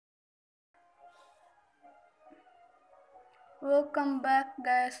Welcome back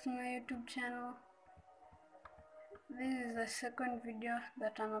guys to my YouTube channel. This is the second video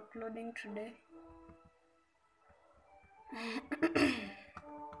that I'm uploading today.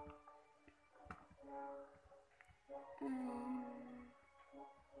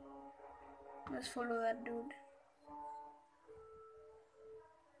 Let's follow that dude.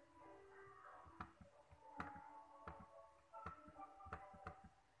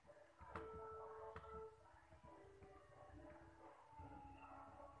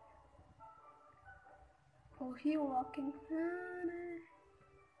 Oh, he walking.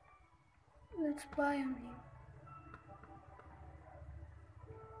 Let's spy on him.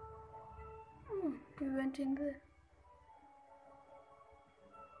 He went in there.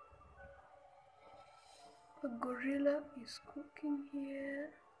 A gorilla is cooking here.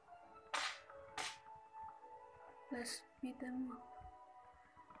 Let's beat them up.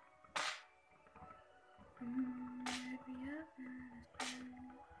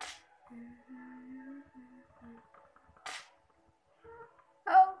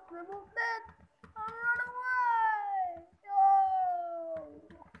 Oh, they're both dead. Oh, run away! Oh,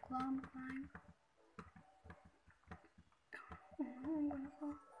 clown climb. Oh, I'm gonna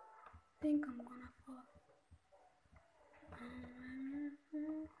fall. I think I'm gonna fall.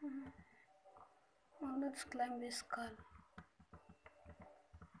 Oh, let's climb this skull.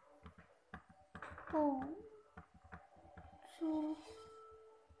 Oh, so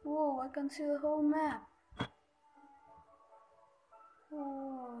whoa! I can see the whole map.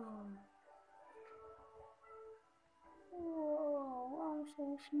 Whoa! Whoa! I'm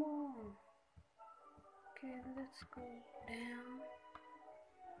so small. Okay, let's go down.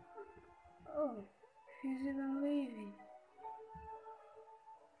 Oh, he's even leaving.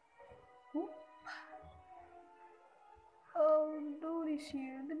 Whoop. Oh, the dude is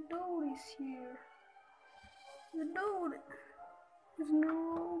here. The dude is here. The dude is no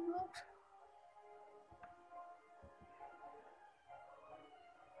Roblox.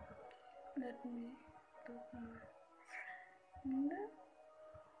 Let me talk to my friend.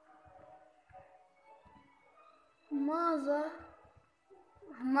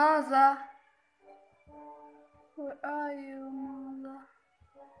 Maza, where are you, Maza?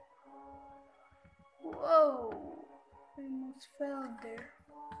 Whoa, I almost fell there.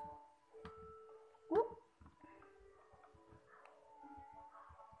 Whoop.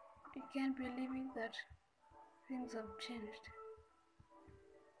 I can't believe it that things have changed.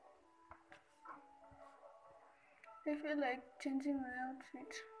 I feel like changing my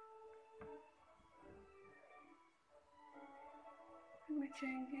outfit. Let me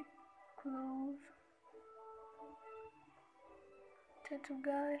change it. Clothes. Tattoo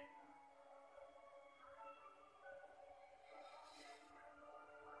guy.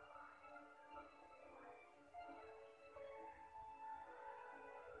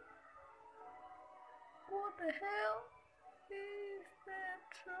 What the hell is that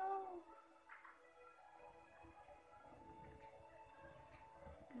troll?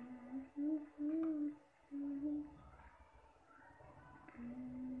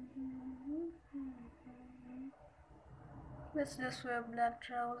 Let's just wear black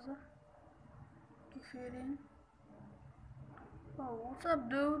trousers to fit in. Oh, what's up,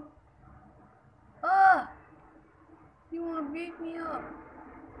 dude? Ah! You wanna beat me up?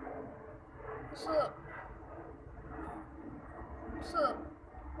 What's up? What's up?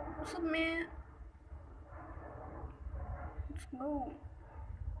 What's up, man? Let's go.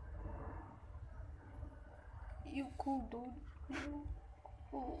 You cool, dude. You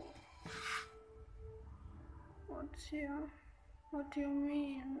cool. What do you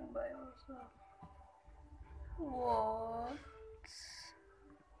mean by what's up? What's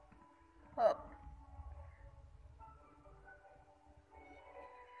up?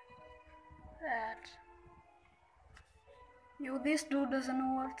 That. Yo, this dude doesn't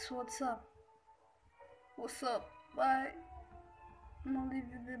know what's up. What's up? Bye. I'm gonna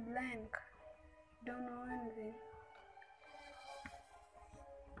leave you the blank. Don't know anything.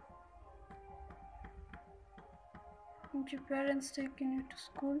 Aren't your parents taking you to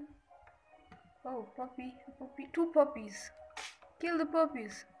school? Oh, puppy, two puppies. Kill the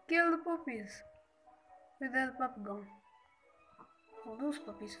puppies. Kill the puppies. Where's that puppy gone? Oh, those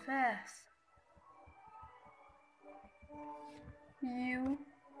puppies fast. You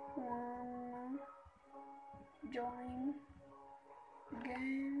wanna join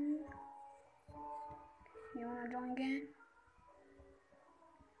gang? You wanna join gang?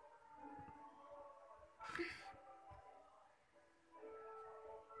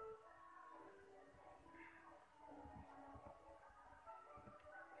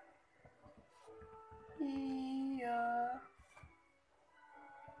 Yeah.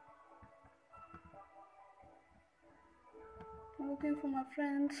 looking for my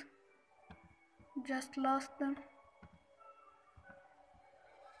friends. Just lost them.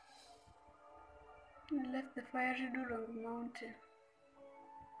 I left the fiery dude on the mountain.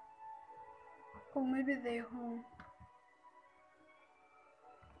 Oh, maybe they're home.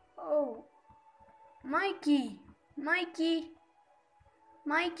 Oh, Mikey! Mikey!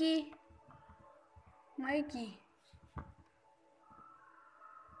 Mikey! Mikey!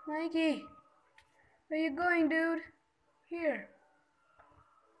 Mikey! Where you going, dude? Here.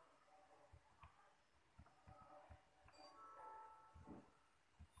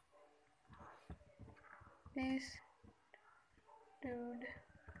 This dude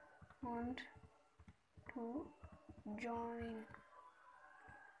want to join.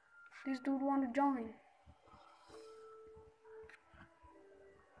 This dude want to join.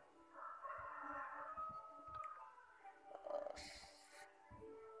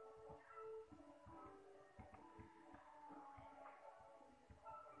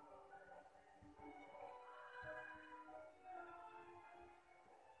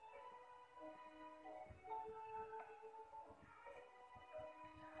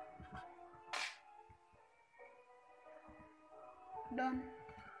 Done.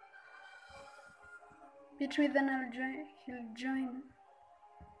 Beat me, then I'll join. He'll join.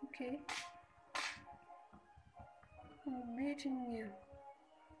 Okay. I'm beating you.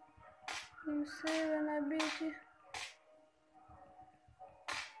 You say when I beat you.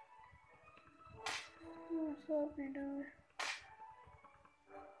 What's up, you dude?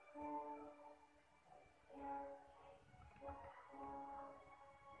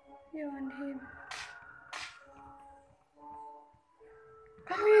 You and him.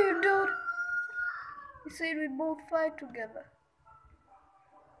 Come here, dude. He said we both fight together.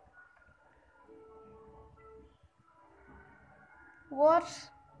 What?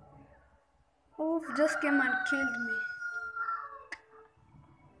 Wolf just came and killed me.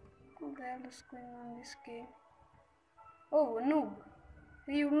 What the hell is going on in this game? Oh, a noob.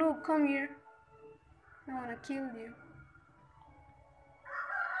 Hey, you noob, come here. I wanna kill you.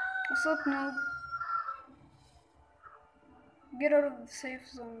 What's up, noob? Get out of the safe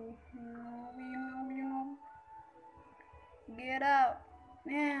zone. You know. Get out.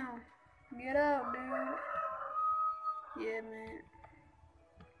 Now. Get out, dude. Yeah, man.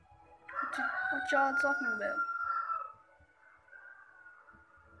 What y'all talking about?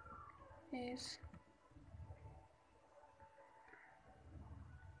 Is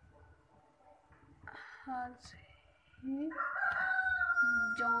has he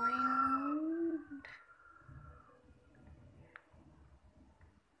joined?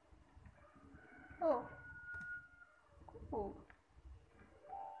 Oh, cool.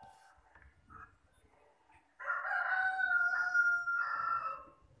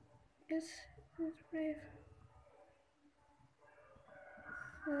 Yes, it's brave.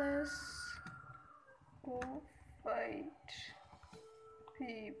 Let's go fight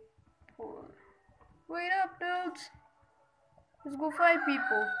people. Wait up, dudes. Let's go fight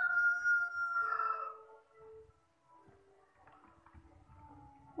people.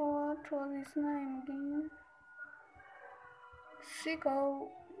 What was his name again? Sicko.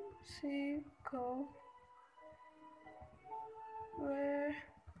 Where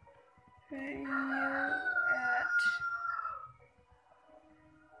are you at?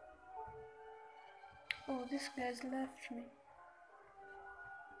 Oh, this guy's left me.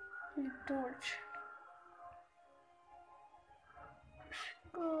 With torch.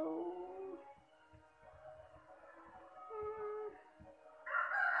 Go.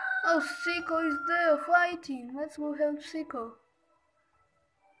 Oh, Sicko is there fighting. Let's go help Sicko.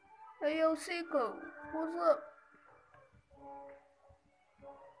 Hey, yo, Sicko. What's up?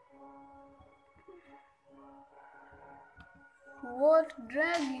 What?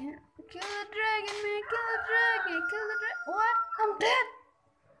 Dragon? Kill the dragon, man. Kill the dragon. Kill the dragon. What? I'm dead.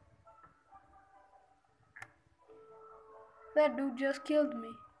 That dude just killed me.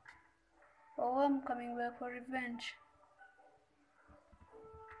 Oh, I'm coming back for revenge.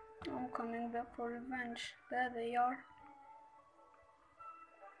 I'm coming back for revenge. There they are.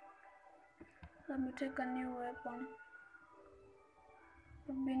 Let me take a new weapon.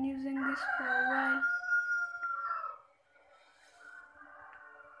 I've been using this for a while.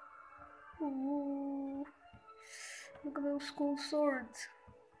 Ooh. Look at those cool swords.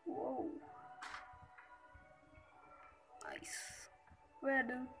 Whoa. Nice. Where,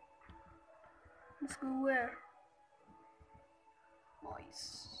 dude? Let's go where?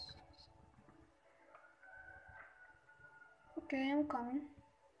 Nice. Okay, I'm coming.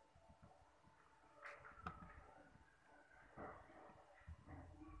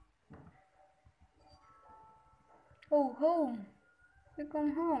 Oh, home. We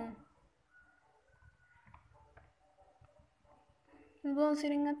come home. The one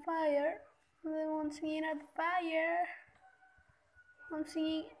sitting at fire. The one singing at the fire. I'm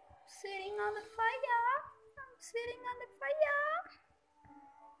singing, sitting on the fire. I'm sitting on the fire.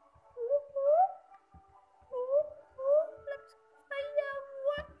 Ooh, ooh, ooh, ooh, let's fire.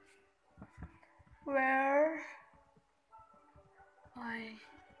 What? Where are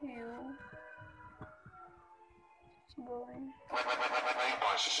you going?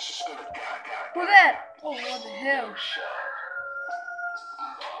 Who that? Oh, what the hell?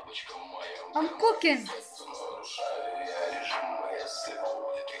 I'm cooking.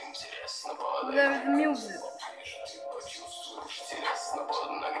 Where is the music?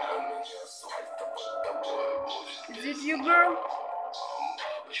 Is it you, girl?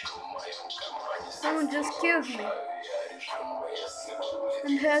 Someone just killed me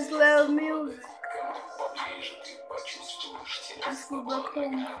and has loud music. Let's go back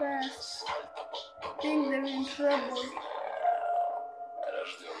home fast. Think they're in trouble.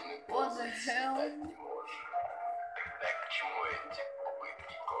 What the hell?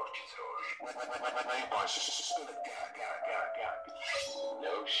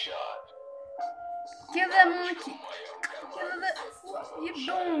 No shot. Kill that monkey. Kill that. What you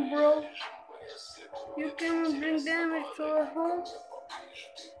doing, bro? You can bring damage to our home.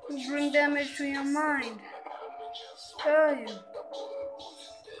 You bring damage to your mind. Tell you.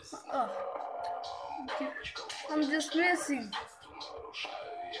 Oh. Okay. I'm just missing.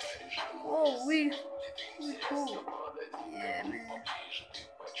 Oh, we cool. Yeah, man.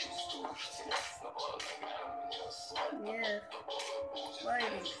 Yeah.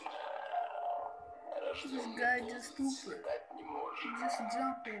 Fighting. This guy just stupid. He just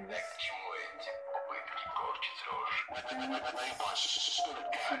jumping.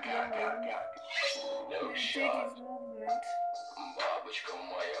 Take his movement. Бабочка в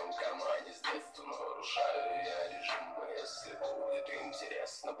моем кармане, с детства нарушаю я режим. Если будет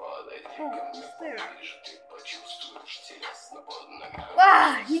интересно, подойди ко мне поближе, ты почувствуешь телесно под ногами.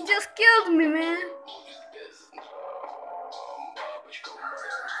 Wow, he just killed me, man. Бабочка в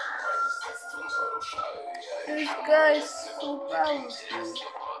моем кармане, с детства нарушаю я режим. This guy is so powerful.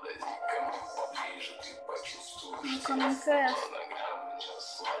 I'm coming fast.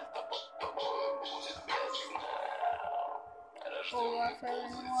 Oh, I fell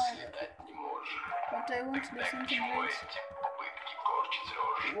in water. But I want to disintegrate.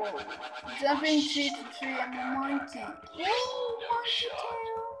 Whoa. Jumping tree to tree, I'm a monkey. Whoa, monkey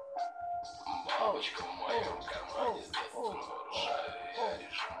tail. Oh,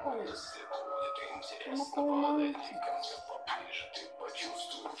 I'm a cool monkey.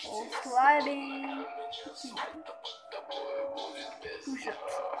 Oh, sliding.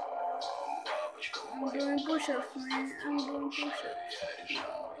 Push-ups. I'm doing push-ups, man. I'm doing push-ups.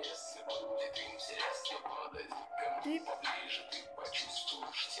 Deep.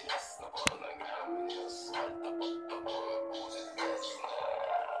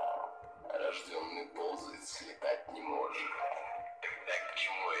 Рожденный ползает, слетать не может. Тогда к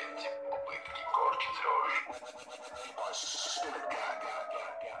чему эти попытки корчить рожь?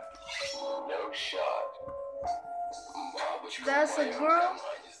 No shot. That's a girl.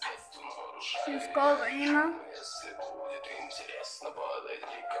 She's called Ina.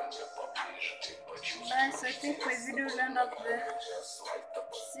 Guys, I think my video will end up there.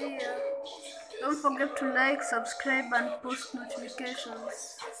 See ya. Don't forget to like, subscribe and post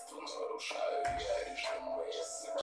notifications.